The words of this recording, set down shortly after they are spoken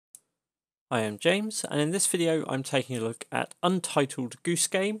I am James, and in this video I'm taking a look at Untitled Goose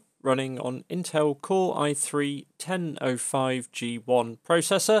Game running on Intel Core i3-1005G1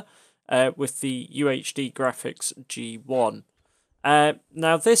 processor with the UHD Graphics G1.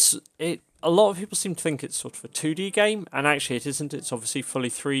 Now a lot of people seem to think it's sort of a 2D game, and actually it isn't. It's obviously fully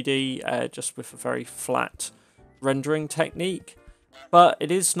 3D, just with a very flat rendering technique. But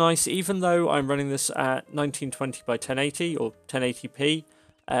it is nice, even though I'm running this at 1920 by 1080 or 1080p,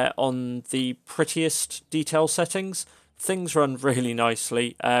 on the Prettiest detail settings, things run really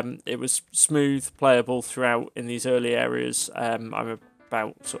nicely. It was smooth, playable throughout in these early areas. I'm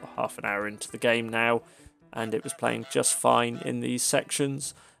about sort of half an hour into the game now, and it was playing just fine in these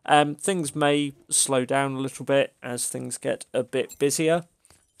sections. Things may slow down a little bit as things get a bit busier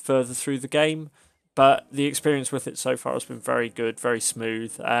further through the game, but the experience with it so far has been very good, very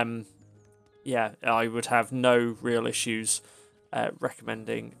smooth. Yeah, I would have no real issues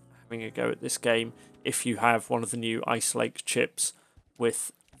recommending having a go at this game if you have one of the new Ice Lake chips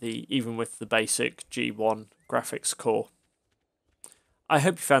even with the basic G1 graphics core. I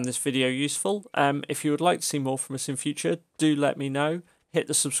hope you found this video useful. If you would like to see more from us in future, do let me know. Hit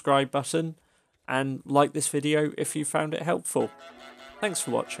the subscribe button and like this video if you found it helpful. Thanks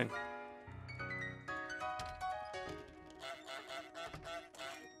for watching.